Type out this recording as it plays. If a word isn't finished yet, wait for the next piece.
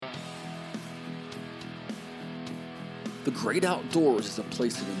The great outdoors is a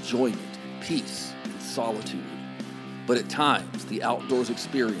place of enjoyment, peace, and solitude. But at times, the outdoors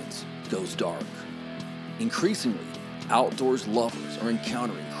experience goes dark. Increasingly, outdoors lovers are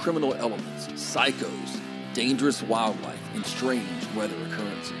encountering criminal elements, psychos, dangerous wildlife, and strange weather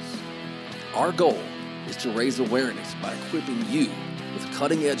occurrences. Our goal is to raise awareness by equipping you with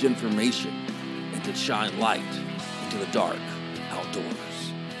cutting-edge information and to shine light into the dark outdoors.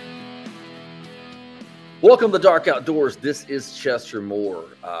 Welcome to Dark Outdoors. This is Chester Moore.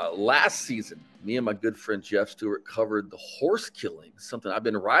 Last season, me and my good friend Jeff Stewart covered the horse killing, something I've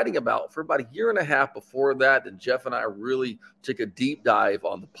been writing about for about a year and a half before that. And Jeff and I really took a deep dive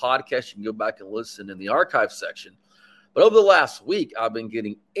on the podcast. You can go back and listen in the archive section. But over the last week, I've been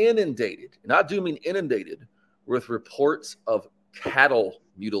getting inundated, and I do mean inundated, with reports of cattle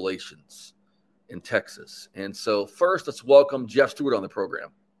mutilations in Texas. And so first, let's welcome Jeff Stewart on the program.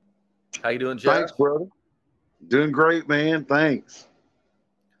 How you doing, Jeff? Thanks, brother. Doing great, man. Thanks.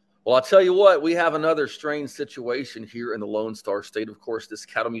 Well, I'll tell you what, we have another strange situation here in the Lone Star State. Of course, this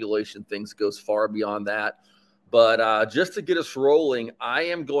cattle mutilation thing goes far beyond that. But just to get us rolling, I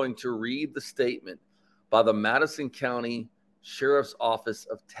am going to read the statement by the Madison County Sheriff's Office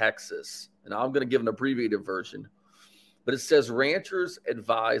of Texas. And I'm going to give an abbreviated version. But it says, ranchers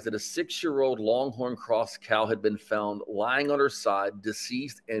advised that a 6-year-old Longhorn Cross cow had been found lying on her side,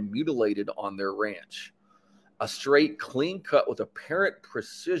 deceased and mutilated on their ranch. A straight, clean cut with apparent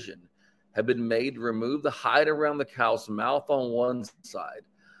precision had been made to remove the hide around the cow's mouth on one side,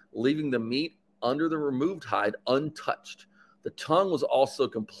 leaving the meat under the removed hide untouched. The tongue was also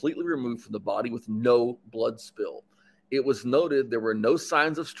completely removed from the body with no blood spill. It was noted there were no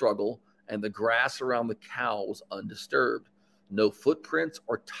signs of struggle, and the grass around the cow was undisturbed. No footprints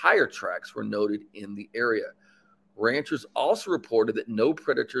or tire tracks were noted in the area. Ranchers also reported that no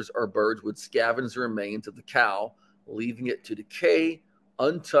predators or birds would scavenge the remains of the cow, leaving it to decay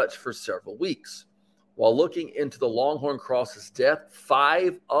untouched for several weeks. While looking into the Longhorn Cross's death,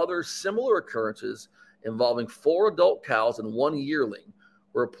 5 other similar occurrences involving 4 adult cows and 1 yearling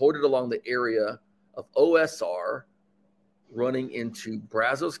were reported along the area of OSR running into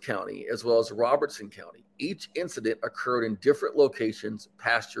Brazos County as well as Robertson County. Each incident occurred in different locations,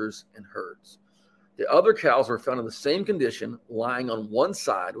 pastures, and herds. The other cows were found in the same condition, lying on one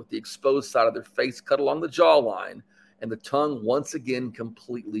side with the exposed side of their face cut along the jawline and the tongue once again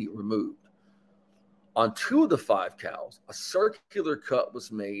completely removed. On 2 of the 5 cows, a circular cut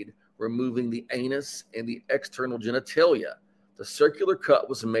was made, removing the anus and the external genitalia. The circular cut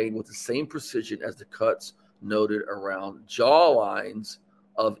was made with the same precision as the cuts noted around jaw lines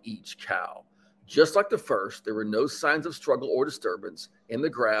of each cow. Just like the first, there were no signs of struggle or disturbance in the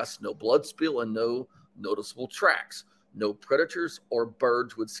grass, no blood spill, and no noticeable tracks. No predators or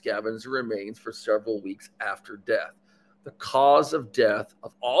birds would scavenge the remains for several weeks after death. The cause of death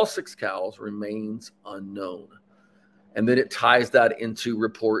of all 6 cows remains unknown. And then it ties that into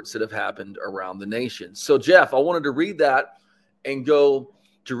reports that have happened around the nation. So, Jeff, I wanted to read that and go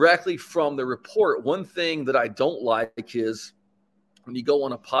directly from the report. One thing that I don't like is when you go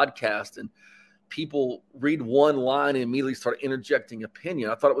on a podcast and people read one line and immediately start interjecting opinion.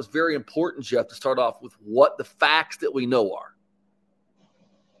 I thought it was very important, Jeff, to start off with what the facts that we know are.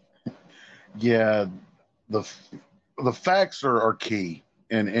 Yeah, the facts are key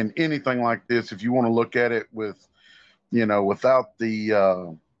in anything like this. If you want to look at it with, without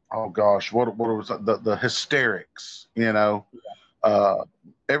the what was that? The hysterics,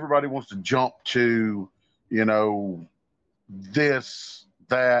 everybody wants to jump to, this,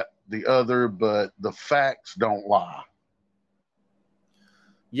 that, the other, but the facts don't lie.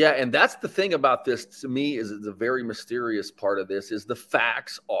 Yeah, and that's the thing about this to me is the very mysterious part of this is the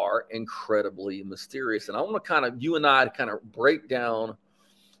facts are incredibly mysterious. And I want to you and I kind of break down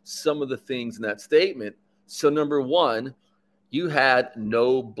some of the things in that statement. So number one, you had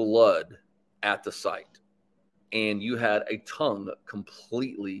no blood at the site and you had a tongue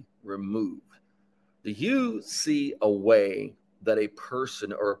completely removed. Do you see a way that a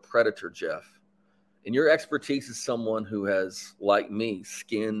person or a predator, Jeff, and your expertise is someone who has, like me,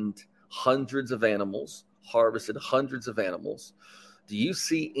 skinned hundreds of animals, harvested hundreds of animals. Do you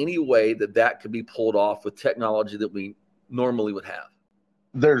see any way that could be pulled off with technology that we normally would have?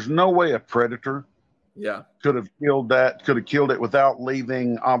 There's no way a predator could have killed it without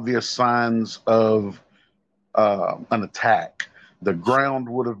leaving obvious signs of an attack. The ground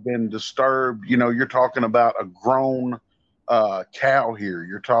would have been disturbed. You're talking about a grown cow here.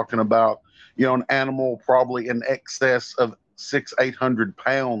 You're talking about, an animal probably in excess of 600-800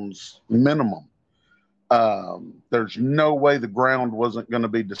 pounds minimum. There's no way the ground wasn't going to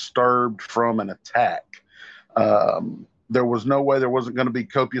be disturbed from an attack. there was no way there wasn't going to be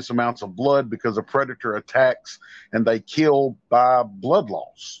copious amounts of blood, because a predator attacks and they kill by blood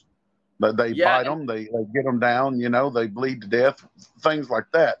loss. They bite them, they get them down, they bleed to death, things like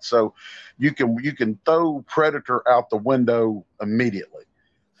that. So you can throw predator out the window immediately.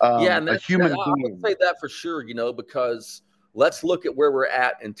 And I would say that for sure, because let's look at where we're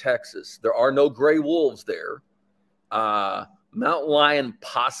at in Texas. There are no gray wolves there. Mountain lion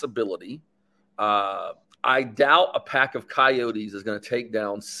possibility. I doubt a pack of coyotes is going to take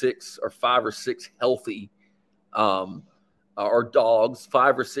down 5 or 6 healthy or dogs,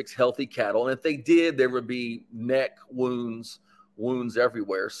 5 or 6 healthy cattle. And if they did, there would be neck wounds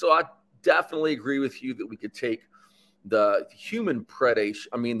everywhere. So I definitely agree with you that we could take the human predation,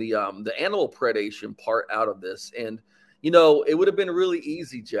 the animal predation part out of this. And, it would have been really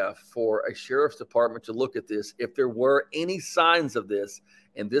easy, Jeff, for a sheriff's department to look at this if there were any signs of this,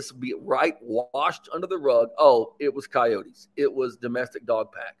 and this would be washed under the rug. Oh, it was coyotes. It was domestic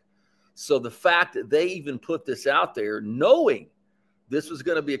dog pack. So the fact that they even put this out there, knowing this was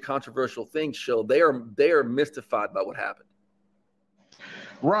going to be a controversial thing, show they are mystified by what happened.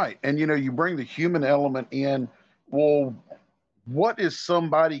 Right. And, you bring the human element in. Well, what is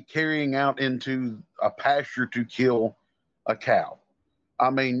somebody carrying out into a pasture to kill a cow?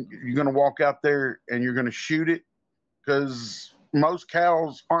 You're going to walk out there and you're going to shoot it, because most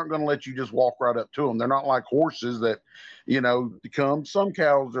cows aren't going to let you just walk right up to them. They're not like horses that, come. Some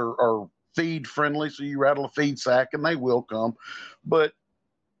cows are feed friendly, so you rattle a feed sack and they will come. But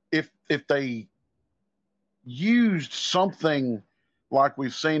if they used something like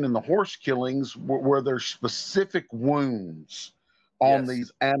we've seen in the horse killings, where there's specific wounds on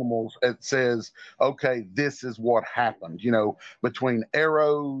these animals, it says, okay, this is what happened, between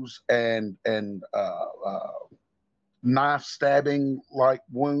arrows and knife stabbing like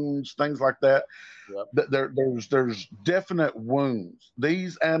wounds, things like that. Yep. There's definite wounds.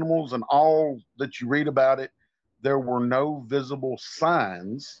 These animals, and all that you read about it, there were no visible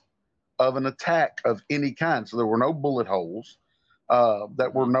signs of an attack of any kind. So there were no bullet holes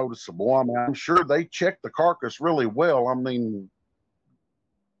that were noticeable. I'm sure they checked the carcass really well.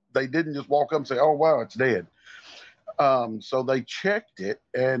 They didn't just walk up and say, oh, wow, it's dead. So they checked it,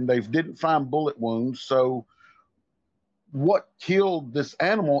 and they didn't find bullet wounds. So what killed this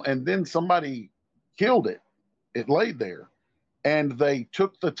animal? And then somebody killed it. It laid there. And they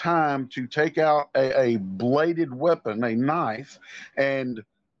took the time to take out a bladed weapon, a knife, and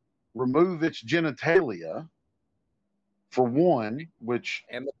remove its genitalia, for one, which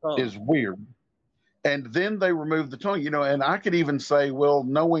is weird. And then they removed the tongue, and I could even say, well,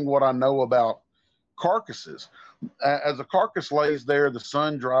 knowing what I know about carcasses, as a carcass lays there, the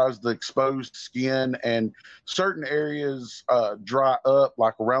sun dries the exposed skin, and certain areas dry up,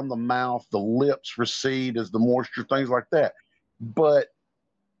 like around the mouth, the lips recede as the moisture, things like that. But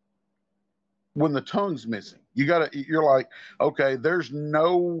when the tongue's missing, you're like, okay, there's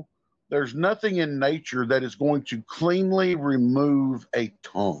nothing in nature that is going to cleanly remove a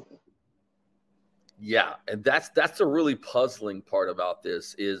tongue. Yeah, and that's a really puzzling part about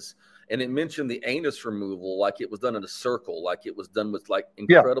this is, and it mentioned the anus removal like it was done in a circle, like it was done with like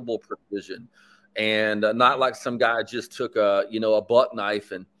incredible precision, and not like some guy just took a butt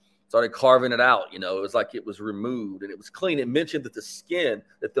knife and started carving it out. It was like it was removed and it was clean. It mentioned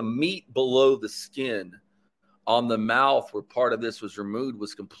that the meat below the skin on the mouth where part of this was removed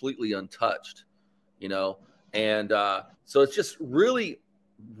was completely untouched, and so it's just really,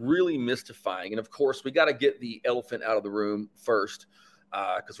 really mystifying. And of course, we got to get the elephant out of the room first,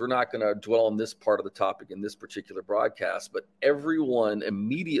 because we're not going to dwell on this part of the topic in this particular broadcast, but everyone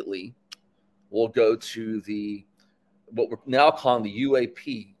immediately will go to what we're now calling the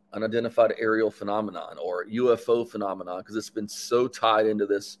UAP, unidentified aerial phenomenon, or UFO phenomenon, because it's been so tied into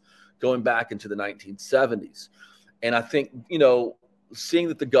this going back into the 1970s. And I think, seeing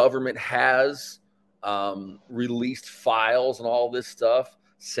that the government has released files and all this stuff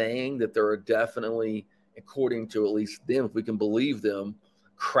saying that there are definitely, according to at least them, if we can believe them,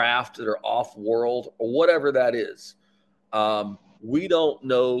 craft that are off-world or whatever that is. We don't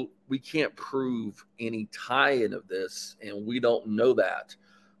know. We can't prove any tie-in of this, and we don't know that.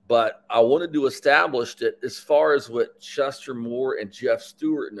 But I wanted to establish that as far as what Chester Moore and Jeff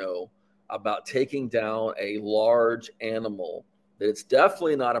Stewart know about taking down a large animal, that it's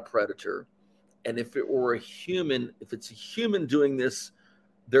definitely not a predator. And if it were a human, if it's a human doing this,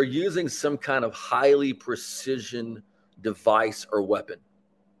 they're using some kind of highly precision device or weapon.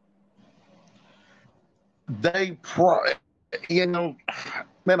 Man,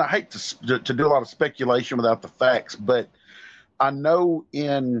 I hate to do a lot of speculation without the facts, but I know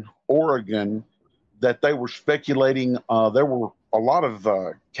in Oregon that they were speculating. There were a lot of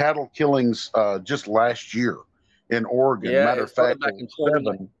cattle killings just last year in Oregon. Yeah, Matter it of started fact, back in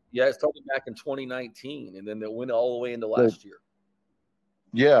 20. Yeah, it started back in 2019, and then it went all the way into last year.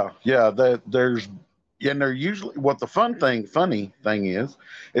 Yeah. They're usually, what the funny thing is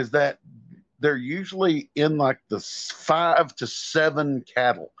that they're usually in like the 5 to 7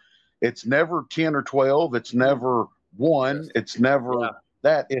 cattle. It's never 10 or 12. It's never one. It's never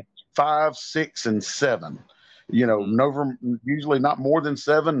that. It's 5, 6, and 7. Usually not more than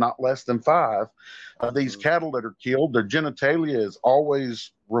 7, not less than 5. These cattle that are killed, their genitalia is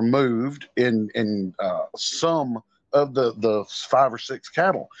always removed in some of the 5 or 6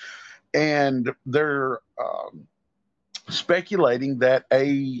 cattle, and they're speculating that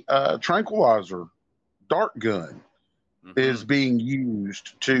a tranquilizer dart gun is being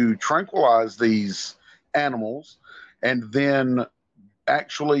used to tranquilize these animals, and then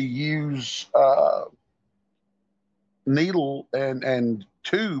actually use needle and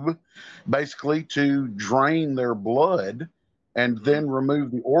tube basically to drain their blood and then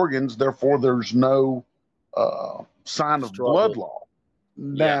remove the organs. Therefore, there's no sign of blood loss.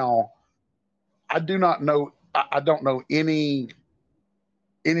 Now, I do not know. I don't know any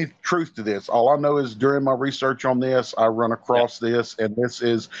truth to this. All I know is during my research on this, I run across this, and this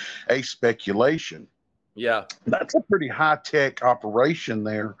is a speculation. Yeah, that's a pretty high tech operation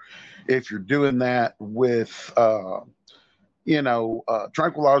there. If you're doing that with,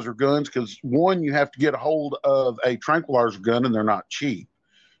 tranquilizer guns, because one, you have to get a hold of a tranquilizer gun, and they're not cheap.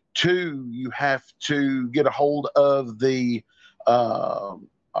 2, you have to get a hold of the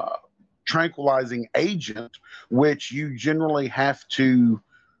tranquilizing agent, which you generally have to.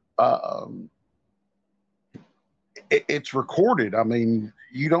 It's recorded. I mean,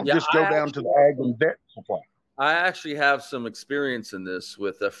 you don't just go down to the ag and vet supply. I actually have some experience in this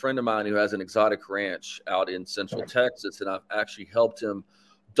with a friend of mine who has an exotic ranch out in Central Texas, and I've actually helped him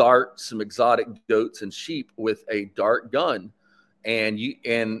dart some exotic goats and sheep with a dart gun. And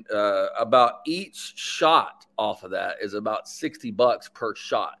about each shot off of that is about $60 per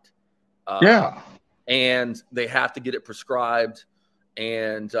shot. And they have to get it prescribed.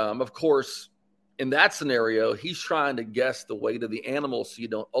 And of course, in that scenario, he's trying to guess the weight of the animal so you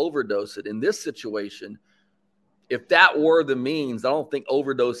don't overdose it. In this situation, if that were the means, I don't think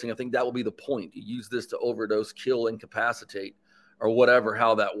overdosing, I think that will be the point. You use this to overdose, kill, incapacitate, or whatever,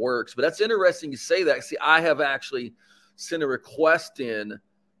 how that works. But that's interesting you say that. See, I have actually sent a request in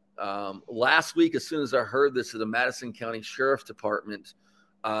last week as soon as I heard this to the Madison County Sheriff's Department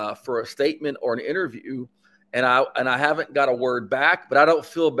for a statement or an interview. And I haven't got a word back, but I don't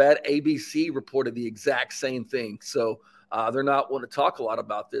feel bad. ABC reported the exact same thing. So they're not wanting to talk a lot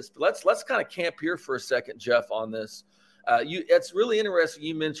about this. But let's kind of camp here for a second, Jeff, on this. It's really interesting.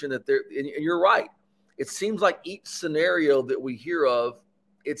 You mentioned that and you're right. It seems like each scenario that we hear of,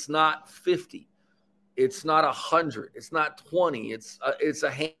 it's not 50. It's not 100. It's not 20. It's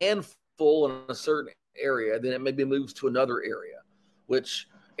a handful in a certain area. Then it maybe moves to another area, which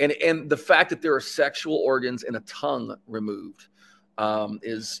 – and the fact that there are sexual organs and a tongue removed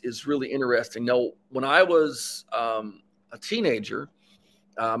is really interesting. Now, when I was a teenager,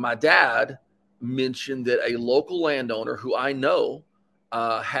 my dad mentioned that a local landowner who I know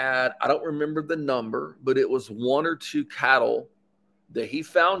had, I don't remember the number, but it was 1 or 2 cattle that he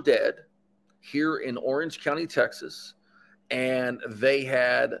found dead here in Orange County, Texas, and they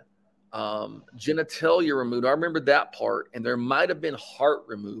had genitalia removed. I remember that part, and there might have been heart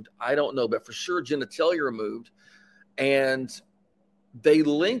removed. I don't know, but for sure genitalia removed. And they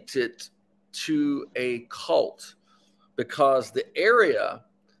linked it to a cult because the area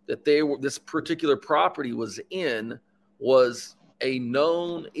that this particular property was in was a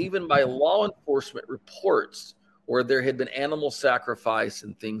known, even by law enforcement reports, where there had been animal sacrifice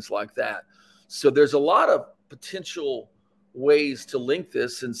and things like that. So there's a lot of potential ways to link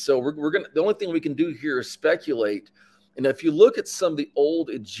this. And so the only thing we can do here is speculate. And if you look at some of the old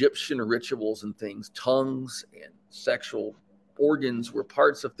Egyptian rituals and things, tongues and sexual organs were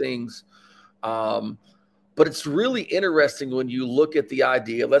parts of things. But it's really interesting when you look at the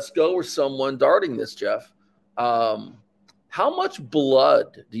idea, let's go with someone darting this, Jeff. How much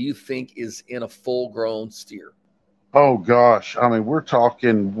blood do you think is in a full-grown steer? Oh, gosh. I mean, we're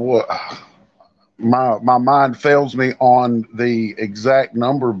talking what? My mind fails me on the exact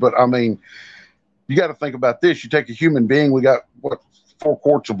number, but I mean, you got to think about this. You take a human being, we got 4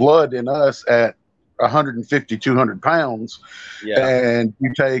 quarts of blood in us at 150, 200 pounds. Yeah. And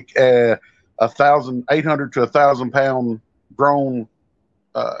you take 800 to 1,000 pound grown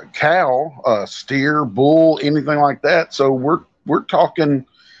cow, steer, bull, anything like that. So we're talking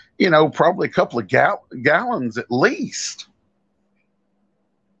probably a couple of gallons at least.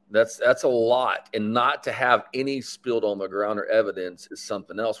 That's a lot, and not to have any spilled on the ground or evidence is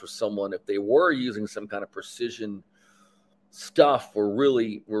something else. For someone, if they were using some kind of precision stuff, were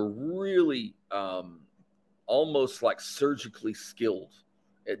really almost like surgically skilled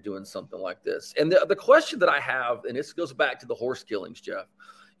at doing something like this. And the question that I have, and this goes back to the horse killings, Jeff.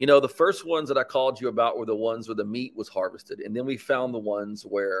 The first ones that I called you about were the ones where the meat was harvested, and then we found the ones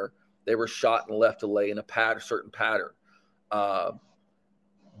where they were shot and left to lay in a certain pattern.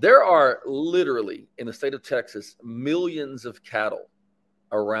 There are literally, in the state of Texas, millions of cattle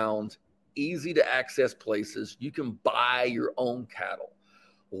around easy to access places. You can buy your own cattle.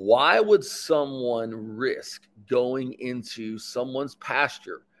 Why would someone risk going into someone's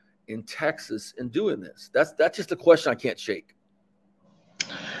pasture in Texas and doing this? That's just a question I can't shake.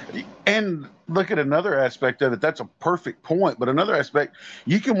 And look at another aspect of it. That's a perfect point. But another aspect,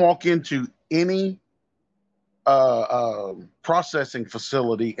 you can walk into any processing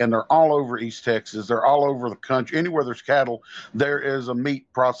facility, and they're all over East Texas. They're all over the country. Anywhere there's cattle, there is a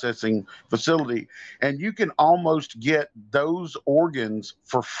meat processing facility, and you can almost get those organs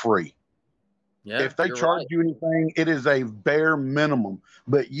for free. Yeah, if they charge you anything, it is a bare minimum.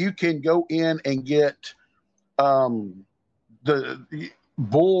 But you can go in and get the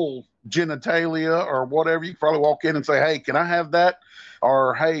bull genitalia or whatever. You can probably walk in and say, "Hey, can I have that?"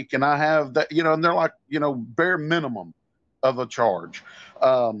 Or, "Hey, can I have that?" And they're like, bare minimum of a charge.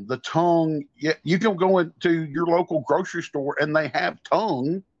 The tongue, you can go into your local grocery store and they have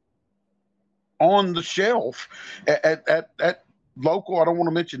tongue on the shelf at local. I don't want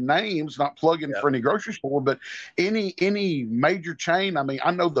to mention names, not plugging for any grocery store, but any major chain. I mean,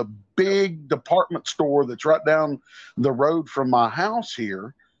 I know the big department store that's right down the road from my house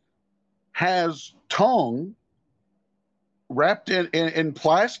here has tongue wrapped in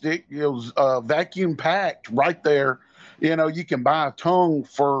plastic, vacuum packed right there. You can buy a tongue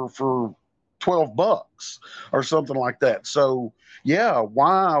for $12 or something like that. So yeah,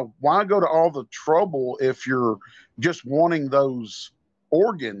 why go to all the trouble if you're just wanting those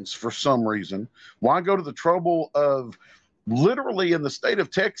organs for some reason? Why go to the trouble of literally in the state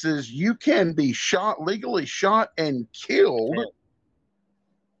of Texas, you can be legally shot and killed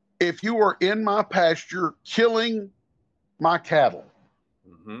if you are in my pasture killing my cattle,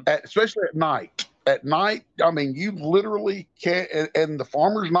 especially at night. At night, I mean, you literally can't, and the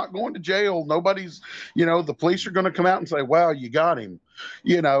farmer's not going to jail. Nobody's, the police are going to come out and say, "Wow, you got him."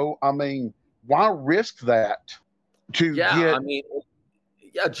 I mean, why risk that to get? I mean,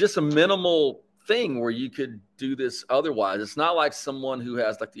 just a minimal thing where you could do this otherwise. It's not like someone who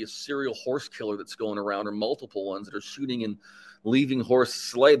has like the serial horse killer that's going around, or multiple ones that are shooting and leaving horses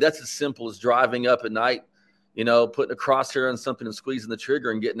slayed. That's as simple as driving up at night, putting a crosshair on something and squeezing the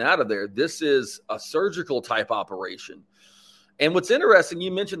trigger and getting out of there. This is a surgical type operation. And what's interesting, you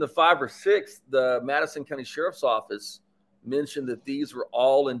mentioned the 5 or 6, the Madison County Sheriff's Office mentioned that these were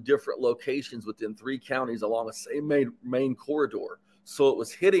all in different locations within 3 counties along the same main corridor. So it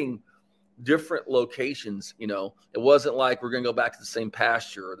was hitting different locations. It wasn't like we're going to go back to the same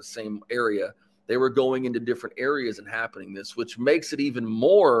pasture or the same area. They were going into different areas and happening this, which makes it even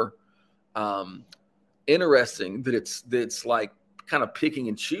more interesting that it's like kind of picking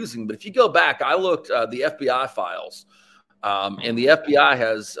and choosing. But if you go back, I looked the FBI files, and the FBI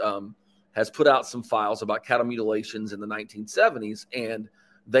has put out some files about cattle mutilations in the 1970s, and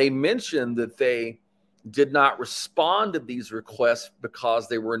they mentioned that they did not respond to these requests because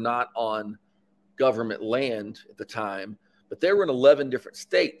they were not on government land at the time, but they were in 11 different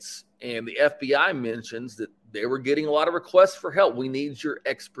states. And the FBI mentions that they were getting a lot of requests for help. We need your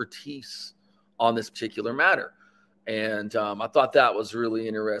expertise on this particular matter. And I thought that was really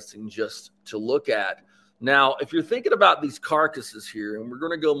interesting just to look at. Now, if you're thinking about these carcasses here, and we're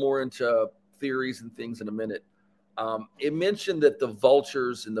going to go more into theories and things in a minute, it mentioned that the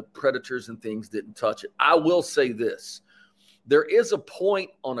vultures and the predators and things didn't touch it. I will say this. There is a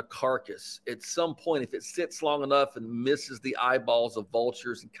point on a carcass. At some point, if it sits long enough and misses the eyeballs of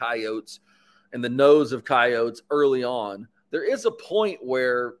vultures and coyotes and the nose of coyotes early on, there is a point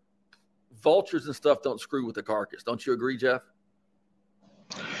where vultures and stuff don't screw with the carcass. Don't you agree, Jeff?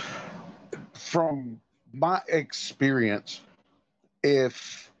 From my experience,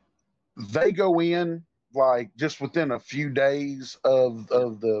 if they go in like just within a few days of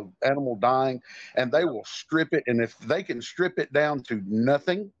the animal dying, and they will strip it, and if they can strip it down to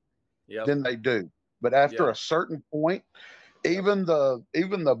nothing, then they do. But after a certain point, even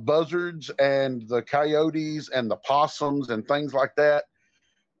the buzzards and the coyotes and the possums and things like that,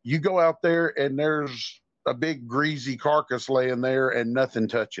 you go out there and there's a big greasy carcass laying there and nothing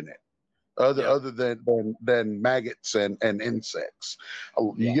touching it, other than maggots and insects.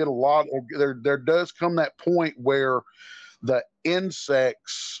 You get a lot of there does come that point where the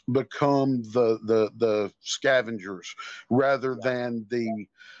insects become the scavengers rather than the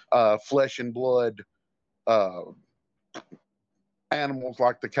flesh and blood animals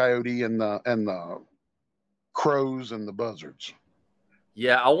like the coyote and the crows and the buzzards.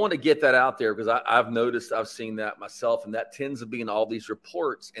 Yeah, I want to get that out there because I've noticed, I've seen that myself, and that tends to be in all these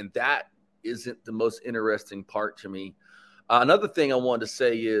reports, and that isn't the most interesting part to me. Another thing I wanted to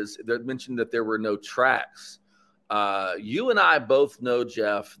say is they mentioned that there were no tracks. You and I both know,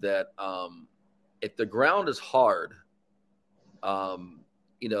 Jeff, that if the ground is hard, and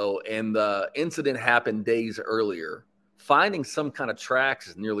the incident happened days earlier, finding some kind of tracks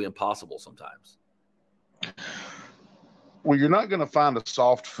is nearly impossible sometimes. Well, you're not going to find a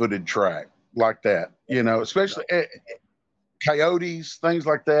soft-footed track like that, especially coyotes, things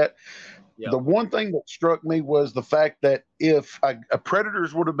like that. Yep. The one thing that struck me was the fact that if a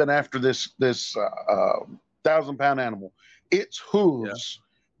predators would have been after this 1,000-pound animal, its hooves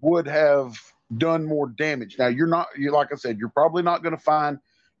would have done more damage. Now, like I said, you're probably not going to find.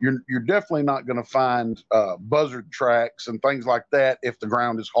 You're definitely not going to find buzzard tracks and things like that if the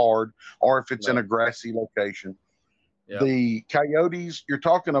ground is hard or if it's in a grassy location. Yep. The coyotes, you're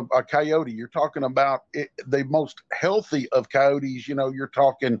talking about a coyote, you're talking about the most healthy of coyotes. You're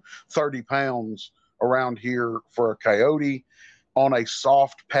talking 30 pounds around here for a coyote on a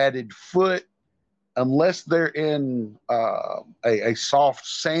soft padded foot. Unless they're in a soft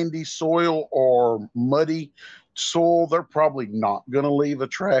sandy soil or muddy soil, they're probably not going to leave a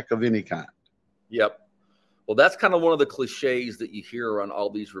track of any kind. Yep. Well, that's kind of one of the cliches that you hear on all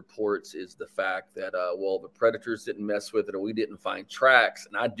these reports is the fact that, the predators didn't mess with it or we didn't find tracks.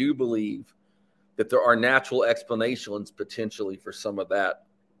 And I do believe that there are natural explanations potentially for some of that.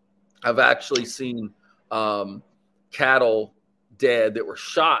 I've actually seen cattle dead that were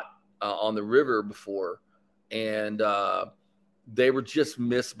shot on the river before, and they were just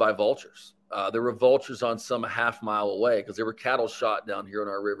missed by vultures. There were vultures on some half mile away because there were cattle shot down here in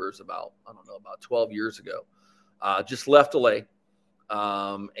our rivers about 12 years ago. Just left away.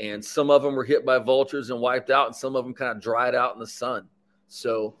 And some of them were hit by vultures and wiped out, and some of them kind of dried out in the sun.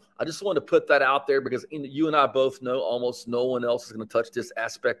 So I just wanted to put that out there because you and I both know almost no one else is going to touch this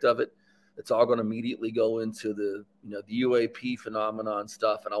aspect of it. It's all going to immediately go into the UAP phenomenon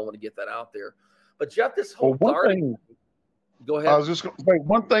stuff, and I want to get that out there. But Jeff, this whole go ahead. I was just going to say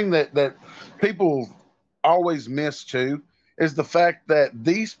one thing that people always miss too is the fact that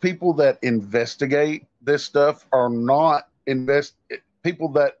these people that investigate this stuff are not people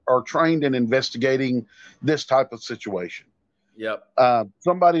that are trained in investigating this type of situation. Yep.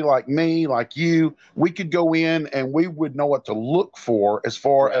 Somebody like me, like you, we could go in and we would know what to look for as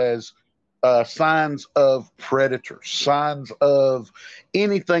far as signs of predators, signs of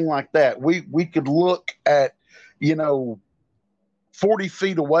anything like that. We could look at, 40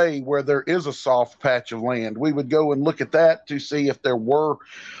 feet away where there is a soft patch of land. We would go and look at that to see if there were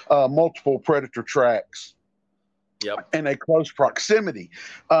multiple predator tracks in a close proximity.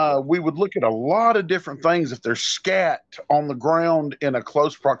 We would look at a lot of different things if there's scat on the ground in a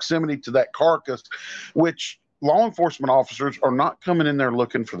close proximity to that carcass, which law enforcement officers are not coming in there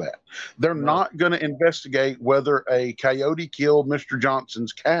looking for that. They're not going to investigate whether a coyote killed Mr.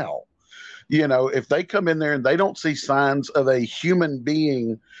 Johnson's cow. If they come in there and they don't see signs of a human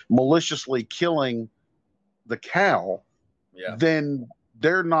being maliciously killing the cow, then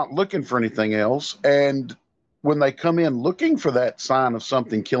they're not looking for anything else. And when they come in looking for that sign of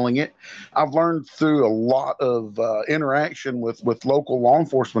something killing it, I've learned through a lot of interaction with local law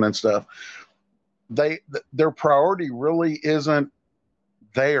enforcement and stuff, their priority really isn't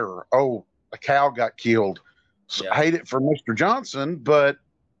there. Oh, a cow got killed. So I hate it for Mr. Johnson, but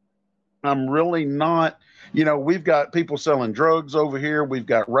I'm really not, we've got people selling drugs over here. We've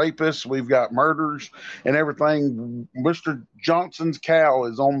got rapists. We've got murders and everything. Mr. Johnson's cow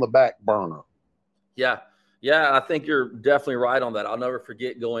is on the back burner. Yeah. Yeah. I think you're definitely right on that. I'll never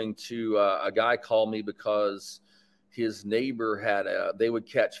forget going to a guy called me because his neighbor they would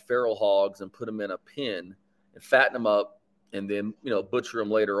catch feral hogs and put them in a pen and fatten them up and then, butcher them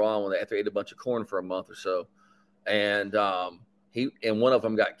later on after they ate a bunch of corn for a month or so. And, one of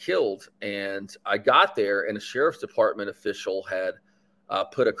them got killed, and I got there, and a sheriff's department official had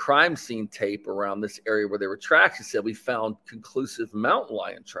put a crime scene tape around this area where there were tracks. He said we found conclusive mountain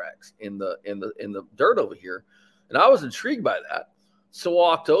lion tracks in the dirt over here, and I was intrigued by that. So I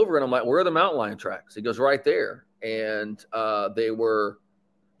walked over, and I'm like, "Where are the mountain lion tracks?" He goes, "Right there," and they were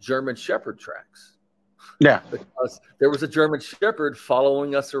German Shepherd tracks. Yeah. Because there was a German Shepherd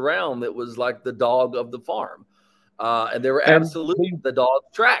following us around that was like the dog of the farm. And they were absolutely the dog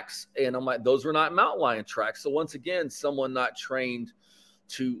tracks. And I'm like, those were not mountain lion tracks. So once again, someone not trained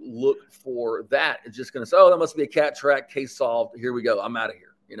to look for that is just going to say, oh, that must be a cat track, case solved. Here we go. I'm out of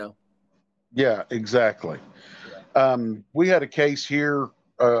here, you know? Yeah, exactly. We had a case here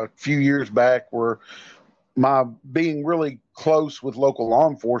a few years back where my being really close with local law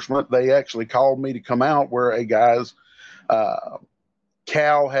enforcement, they actually called me to come out where a guy's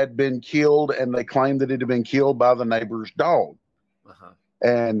cow had been killed, and they claimed that it had been killed by the neighbor's dog.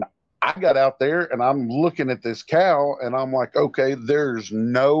 And I got out there and I'm looking at this cow and I'm like, okay, there's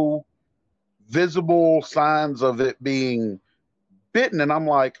no visible signs of it being bitten. And I'm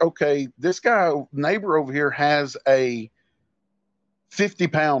like, okay, this neighbor over here has a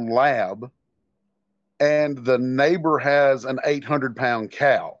 50-pound lab and the neighbor has an 800-pound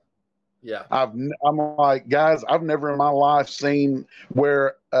cow. Yeah. I'm like, guys, I've never in my life seen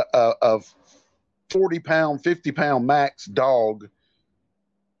where a 40-pound, 50-pound max dog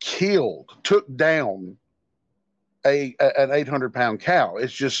took down an 800-pound cow.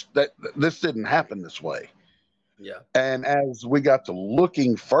 It's just that this didn't happen this way. Yeah. And as we got to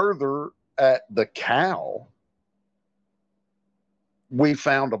looking further at the cow, we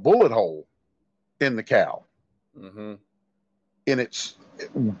found a bullet hole in the cow. Mm-hmm. And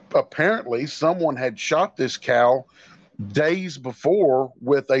apparently someone had shot this cow days before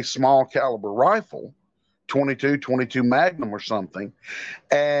with a small caliber rifle, 22 Magnum or something.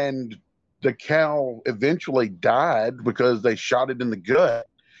 And the cow eventually died because they shot it in the gut.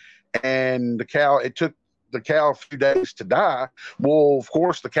 And it took the cow a few days to die. Well, of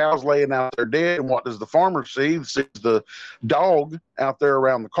course, the cow's laying out there dead. And what does the farmer see? He sees the dog out there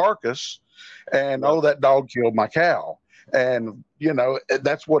around the carcass. And, oh, that dog killed my cow. And, you know,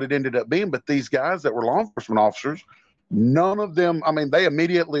 that's what it ended up being. But these guys that were law enforcement officers, none of them, I mean, they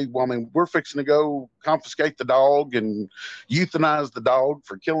immediately, we're fixing to go confiscate the dog and euthanize the dog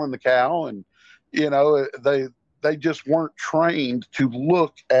for killing the cow. And, you know, they just weren't trained to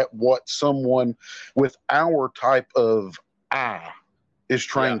look at what someone with our type of eye is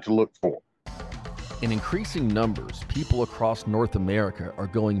trained to look for. In increasing numbers, people across North America are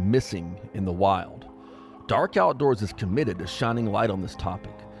going missing in the wild. Dark Outdoors is committed to shining light on this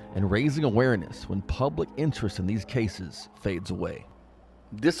topic and raising awareness when public interest in these cases fades away.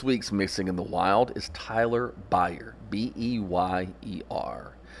 This week's Missing in the Wild is Tyler Beyer,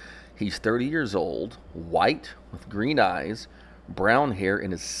 Beyer. He's 30 years old, white, with green eyes, brown hair,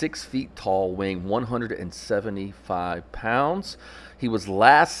 and is 6 feet tall, weighing 175 pounds. He was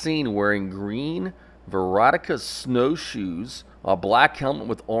last seen wearing green Veronica snowshoes, a black helmet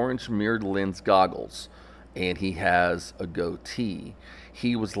with orange mirrored lens goggles, and he has a goatee.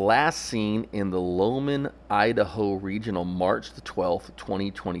 He was last seen in the Loman, Idaho region on March the 12th,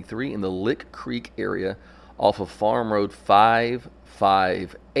 2023 in the Lick Creek area off of Farm Road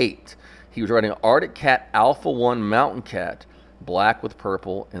 558. He was riding an Arctic Cat Alpha 1 Mountain Cat, black with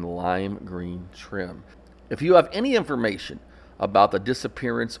purple and lime green trim. If you have any information about the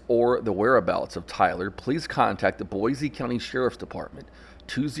disappearance or the whereabouts of Tyler, please contact the Boise County Sheriff's Department,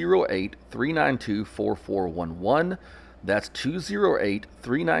 208-392-4411. That's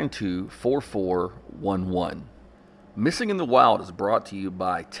 208-392-4411. Missing in the Wild is brought to you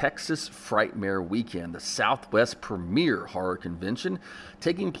by Texas Frightmare Weekend, the Southwest premier horror convention,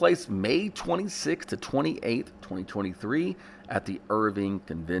 taking place May 26th to 28th, 2023 at the Irving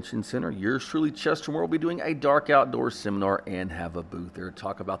Convention Center. Yours truly, Chester Moore, will be doing a Dark Outdoors seminar and have a booth there to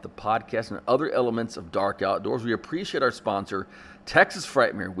talk about the podcast and other elements of Dark Outdoors. We appreciate our sponsor, Texas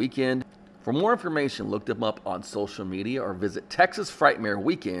Frightmare Weekend. For more information, look them up on social media or visit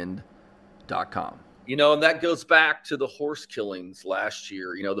TexasFrightmareWeekend.com. You know, and that goes back to the horse killings last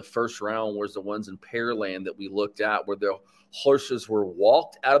year. You know, the first round was the ones in Pearland that we looked at where the horses were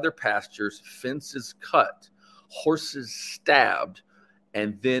walked out of their pastures, fences cut, horses stabbed,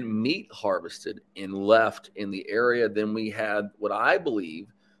 and then meat harvested and left in the area. Then we had what I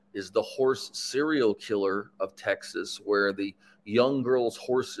believe is the horse serial killer of Texas, where the young girls'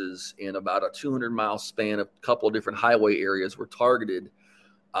 horses in about a 200-mile span of a couple of different highway areas were targeted.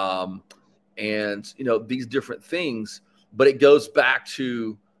 And, you know, these different things, but it goes back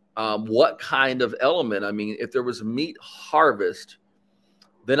to what kind of element. I mean, if there was meat harvest,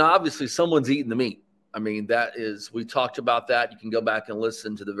 then obviously someone's eating the meat. I mean, we talked about that. You can go back and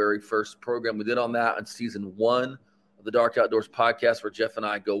listen to the very first program we did on that in season 1 of the Dark Outdoors podcast, where Jeff and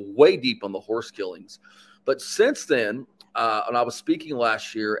I go way deep on the horse killings. But since then, and I was speaking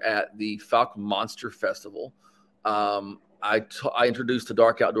last year at the Falcon Monster Festival, I introduced the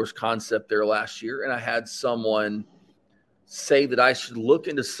dark outdoors concept there last year, and I had someone say that I should look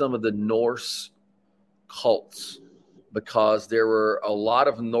into some of the Norse cults, because there were a lot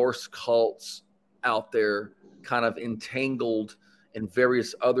of Norse cults out there kind of entangled in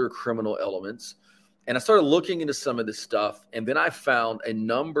various other criminal elements. And I started looking into some of this stuff, and then I found a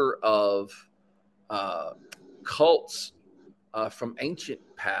number of cults from ancient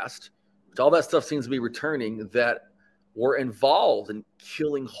past, which all that stuff seems to be returning, that were involved in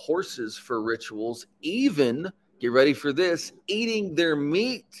killing horses for rituals, even, get ready for this, eating their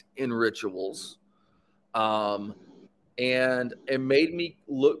meat in rituals. And it made me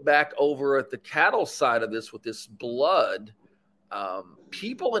look back over at the cattle side of this with this blood.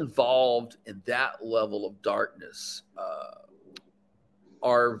 People involved in that level of darkness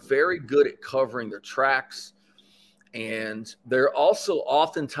are very good at covering their tracks. And they're also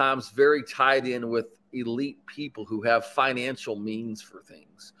oftentimes very tied in with elite people who have financial means for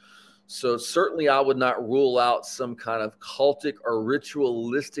things. So certainly I would not rule out some kind of cultic or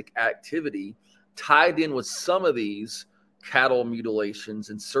ritualistic activity tied in with some of these cattle mutilations,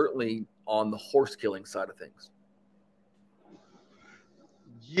 and certainly on the horse killing side of things.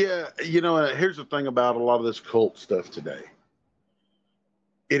 Yeah, here's the thing about a lot of this cult stuff today.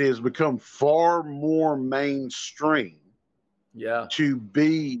 It has become far more mainstream. Yeah. To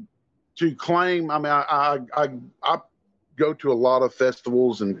claim. I mean, I go to a lot of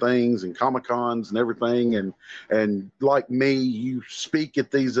festivals and things and Comic-Cons and everything, and like me, you speak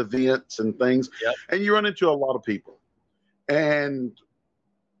at these events and things. Yep. And you run into a lot of people. And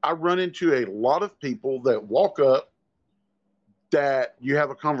I run into a lot of people that walk up that you have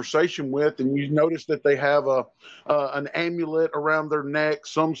a conversation with, and you notice that they have an amulet around their neck,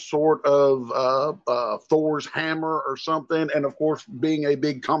 some sort of Thor's hammer or something. And of course, being a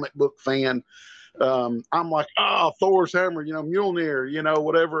big comic book fan, I'm like, Thor's hammer, Mjolnir,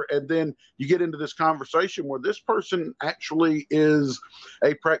 whatever. And then you get into this conversation where this person actually is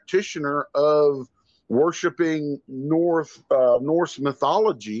a practitioner of worshiping Norse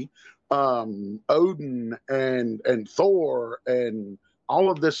mythology, Odin and Thor and all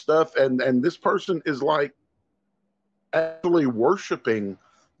of this stuff, and this person is like actually worshiping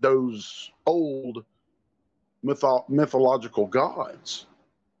those old mythological gods.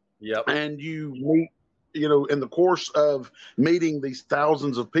 Yep. And you meet, in the course of meeting these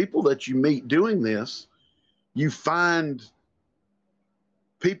thousands of people that you meet doing this, you find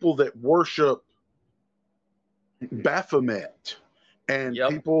people that worship Baphomet, and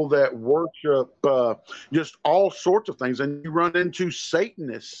people that worship just all sorts of things. And you run into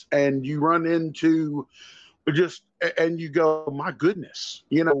Satanists, and you run into and you go, my goodness,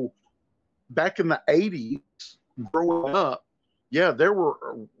 back in the 80s, growing up, there were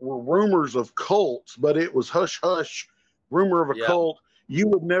rumors of cults, but it was hush hush rumor of a cult. You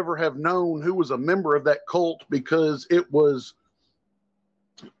would never have known who was a member of that cult because it was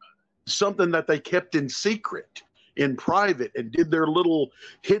something that they kept in secret, in private, and did their little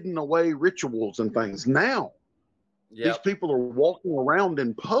hidden away rituals and things. Now, these people are walking around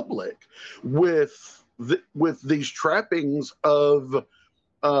in public with these trappings of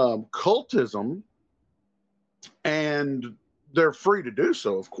cultism, and they're free to do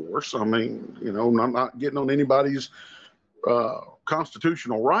so, of course. I mean, I'm not getting on anybody's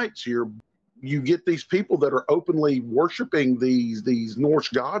constitutional rights here. You get these people that are openly worshiping these Norse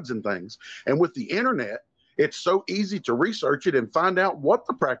gods and things, and with the internet, it's so easy to research it and find out what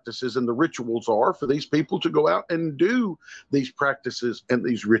the practices and the rituals are for these people to go out and do these practices and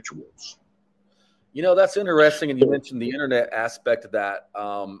these rituals. That's interesting. And you mentioned the internet aspect of that.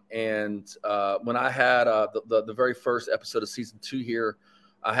 When I had the very first episode of season 2 here,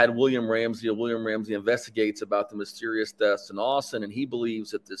 I had William Ramsey Investigates about the mysterious deaths in Austin. And he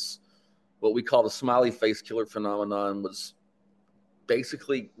believes that this, what we call the smiley face killer phenomenon, was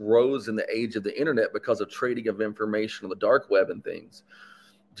basically rose in the age of the internet because of trading of information on the dark web and things.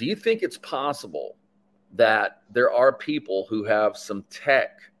 Do you think it's possible that there are people who have some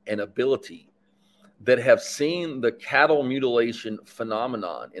tech and ability that have seen the cattle mutilation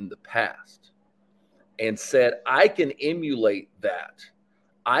phenomenon in the past and said, I can emulate that,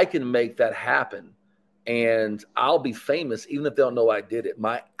 I can make that happen, and I'll be famous even if they don't know I did it?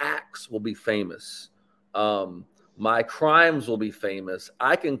 My acts will be famous. My crimes will be famous.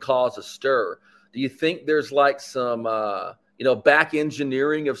 I can cause a stir. Do you think there's like some, back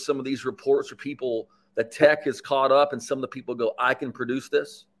engineering of some of these reports where people, the tech is caught up and some of the people go, I can produce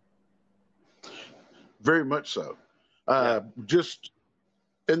this? Very much so. Just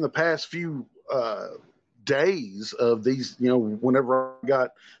in the past few days of these, whenever I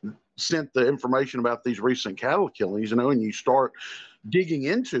got sent the information about these recent cattle killings, and you start digging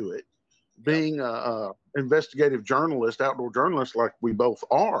into it, being a investigative journalist, outdoor journalist like we both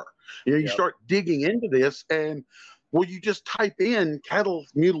are, you start digging into this, and you just type in cattle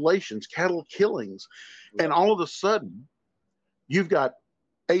mutilations, cattle killings, and all of a sudden you've got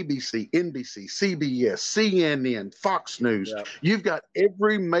ABC, NBC, CBS, CNN, Fox News. Yep. You've got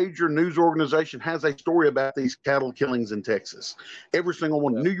every major news organization has a story about these cattle killings in Texas. Every single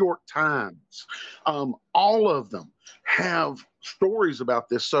one. Yep. New York Times. All of them have stories about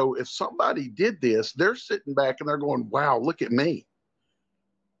this. So if somebody did this, they're sitting back and they're going, wow, look at me.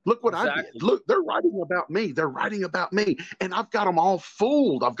 Look what I did. Look, they're writing about me. They're writing about me. And I've got them all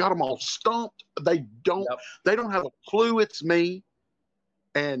fooled. I've got them all stumped. They don't have a clue it's me.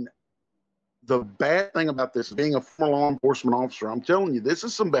 And the bad thing about this, being a former law enforcement officer, I'm telling you, this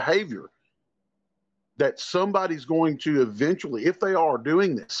is some behavior that somebody's going to eventually, if they are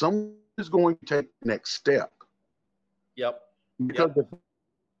doing this, someone is going to take the next step. Yep. Because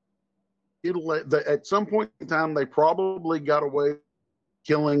at some point in time, they probably got away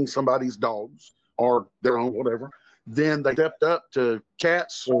killing somebody's dogs or their own, whatever. Then they stepped up to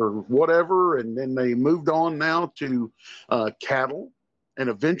cats or whatever, and then they moved on now to cattle. And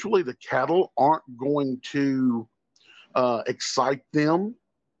eventually the cattle aren't going to excite them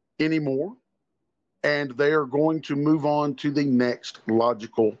anymore. And they are going to move on to the next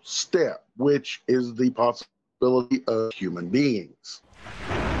logical step, which is the possibility of human beings.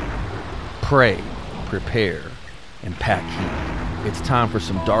 Pray, prepare, and pack heat. It's time for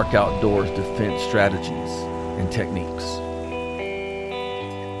some dark outdoors defense strategies and techniques.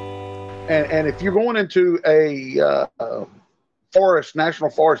 And if you're going into a forest, national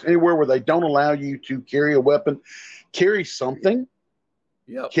forest, anywhere where they don't allow you to carry a weapon, carry something.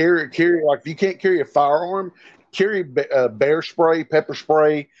 Yeah. Carry like if you can't carry a firearm, carry bear spray, pepper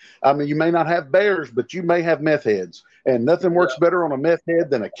spray. I mean, you may not have bears, but you may have meth heads, and nothing works better on a meth head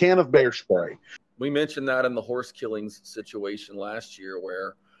than a can of bear spray. We mentioned that in the horse killings situation last year,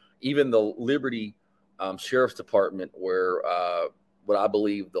 where even the Liberty Sheriff's Department, where what I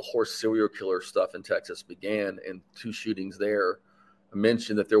believe the horse serial killer stuff in Texas began, and 2 shootings there,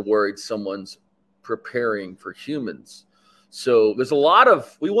 mentioned that they're worried someone's preparing for humans. So there's a lot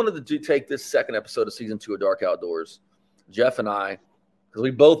of, we wanted to take this second episode of season 2 of Dark Outdoors, Jeff and I, because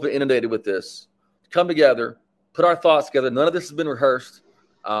we've both been inundated with this, come together, put our thoughts together. None of this has been rehearsed,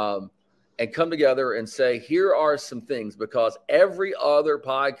 and come together and say, here are some things, because every other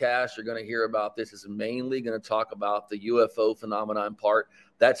podcast you're going to hear about this is mainly going to talk about the UFO phenomenon part.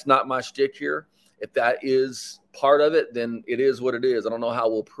 That's not my shtick here. If that is part of it, then it is what it is. I don't know how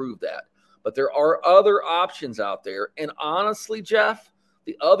we'll prove that. But there are other options out there. And honestly, Jeff,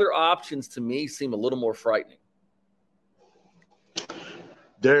 the other options to me seem a little more frightening.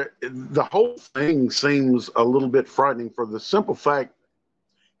 The whole thing seems a little bit frightening for the simple fact,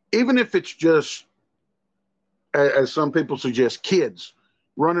 even if it's just, as some people suggest, kids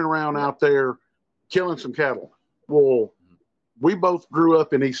running around out there killing some cattle. Well, we both grew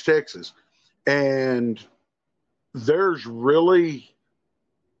up in East Texas, and there's really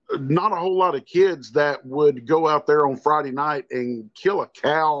not a whole lot of kids that would go out there on Friday night and kill a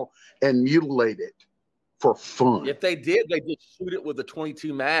cow and mutilate it for fun. If they did, they'd just shoot it with a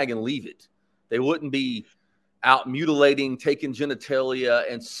 .22 mag and leave it. They wouldn't be out mutilating, taking genitalia,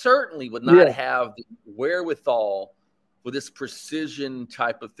 and certainly would not have the wherewithal for this precision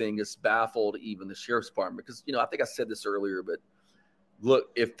type of thing that's baffled even the sheriff's department. Because, I think I said this earlier, but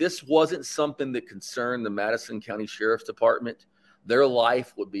look, if this wasn't something that concerned the Madison County Sheriff's Department, their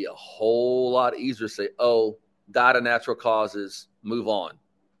life would be a whole lot easier to say, oh, died of natural causes, move on.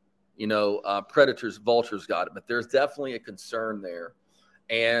 Predators, vultures got it. But there's definitely a concern there.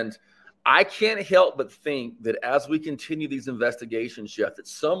 And I can't help but think that as we continue these investigations, Jeff, that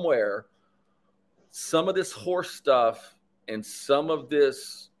somewhere some of this horse stuff and some of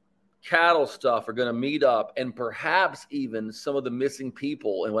this cattle stuff are going to meet up, and perhaps even some of the missing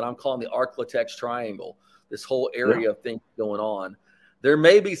people and what I'm calling the Arklatex Triangle, this whole area of things going on. There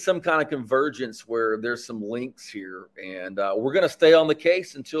may be some kind of convergence where there's some links here, and we're going to stay on the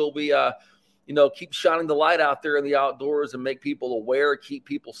case until we keep shining the light out there in the outdoors and make people aware, keep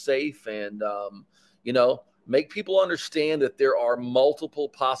people safe, and, make people understand that there are multiple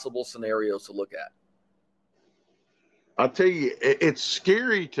possible scenarios to look at. I'll tell you, it's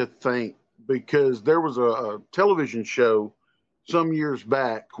scary to think, because there was a television show some years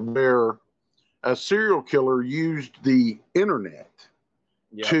back where a serial killer used the internet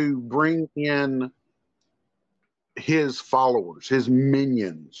to bring in his followers, his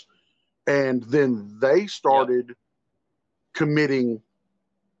minions, And then they started committing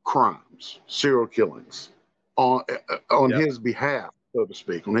crimes, serial killings on his behalf, so to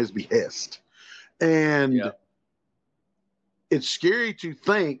speak, on his behest. And it's scary to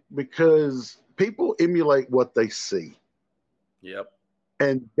think because people emulate what they see. Yep.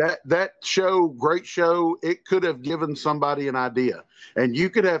 And that show, great show, it could have given somebody an idea. And you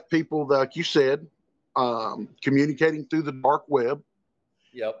could have people, like you said, communicating through the dark web.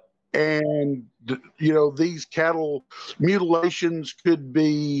 Yep. And, you know, these cattle mutilations could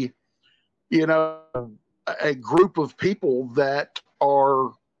be, you know, a group of people that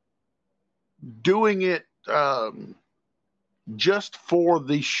are doing it just for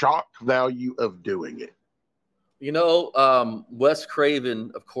the shock value of doing it. You know, Wes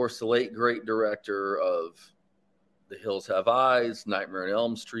Craven, of course, the late great director of The Hills Have Eyes, Nightmare on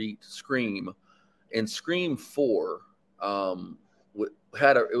Elm Street, Scream, and Scream 4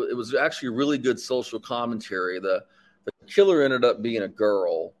 it was actually a really good social commentary. The killer ended up being a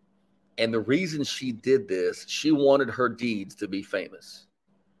girl, and the reason she did this, she wanted her deeds to be famous.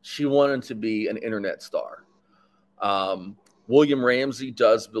 She wanted to be an internet star. William Ramsey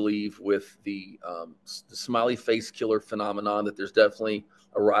does believe with the smiley face killer phenomenon that there's definitely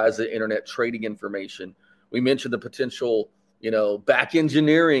a rise of internet trading information. We mentioned the potential, you know, back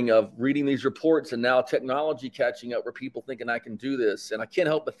engineering of reading these reports and now technology catching up where people thinking I can do this. And I can't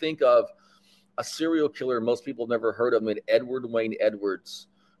help but think of a serial killer most people have never heard of, named Edward Wayne Edwards,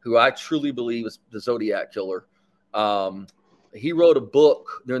 who I truly believe is the Zodiac killer. He wrote a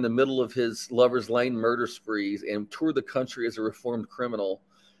book during the middle of his Lover's Lane murder sprees and toured the country as a reformed criminal.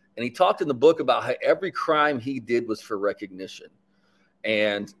 And he talked in the book about how every crime he did was for recognition.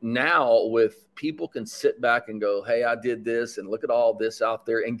 And now with people can sit back and go, hey, I did this and look at all this out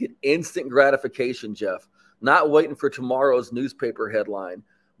there and get instant gratification, Jeff, not waiting for tomorrow's newspaper headline,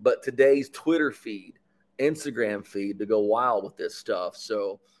 but today's Twitter feed, Instagram feed to go wild with this stuff.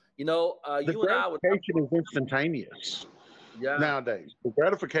 So, you know, you and I would. The gratification is instantaneous. Yeah. Nowadays, the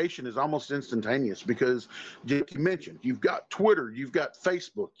gratification is almost instantaneous because you mentioned you've got Twitter, you've got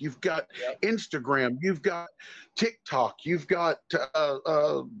Facebook, you've got Instagram, you've got TikTok, you've got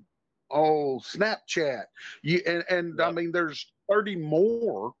Snapchat. I mean, there's 30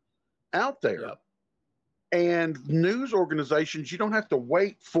 more out there. Yep. And news organizations, you don't have to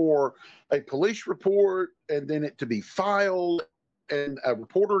wait for a police report and then it to be filed. And a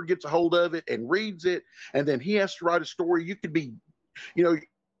reporter gets a hold of it and reads it, and then he has to write a story. You could be, you know,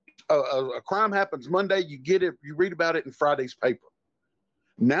 a crime happens Monday, you get it, you read about it in Friday's paper.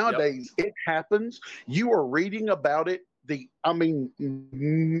 Nowadays, it happens. You are reading about it. The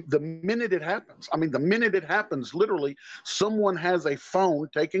minute it happens. I mean, the minute it happens, literally, someone has a phone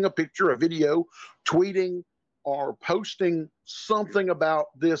taking a picture, a video, tweeting, or posting something about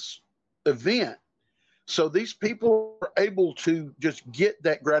this event. So these people are able to just get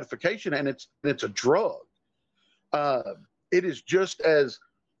that gratification, and it's a drug. It is just as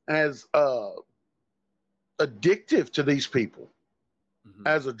addictive to these people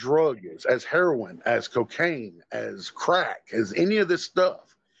as a drug is, as heroin, as cocaine, as crack, as any of this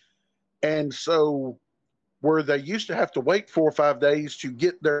stuff. And so where they used to have to wait 4 or 5 days to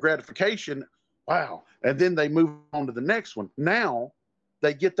get their gratification, wow, and then they move on to the next one. Now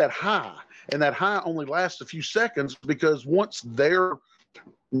they get that high, and that high only lasts a few seconds because once their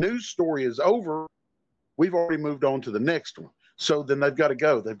news story is over, we've already moved on to the next one. So then they've got to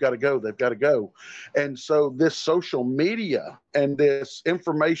go. And so this social media and this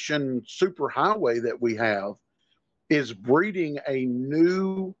information superhighway that we have is breeding a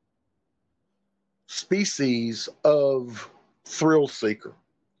new species of thrill seeker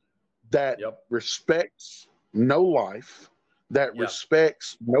that respects no life, that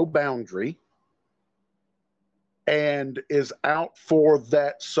respects no boundary, and is out for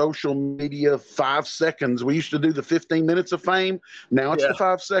that social media 5 seconds. We used to do the 15 minutes of fame. Now it's the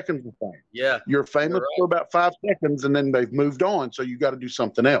 5 seconds of fame. Yeah. You're famous for about 5 seconds, and then they've moved on. So you got to do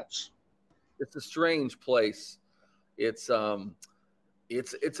something else. It's a strange place. It's a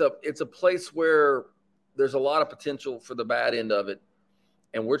place where there's a lot of potential for the bad end of it.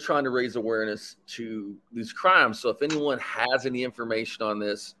 And we're trying to raise awareness to these crimes. So if anyone has any information on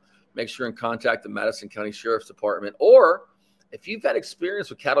this, make sure and contact the Madison County Sheriff's Department. Or if you've had experience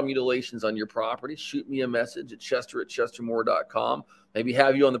with cattle mutilations on your property, shoot me a message at chester@chestermore.com. Maybe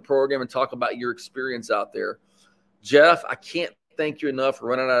have you on the program and talk about your experience out there. Jeff, I can't thank you enough. We're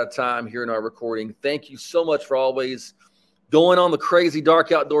running out of time here in our recording. Thank you so much for always going on the crazy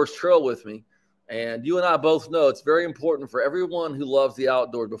dark outdoors trail with me. And you and I both know it's very important for everyone who loves the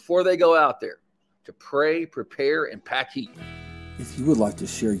outdoors before they go out there to pray, prepare, and pack heat. If you would like to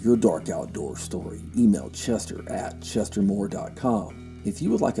share your dark outdoor story, email chester@chestermore.com. If you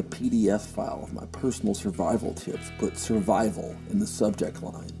would like a PDF file of my personal survival tips, put survival in the subject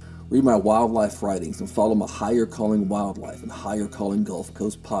line. Read my wildlife writings and follow my Higher Calling Wildlife and Higher Calling Gulf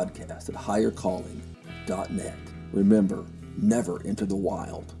Coast podcast at highercalling.net. Remember, never enter the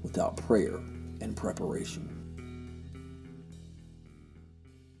wild without prayer and preparation.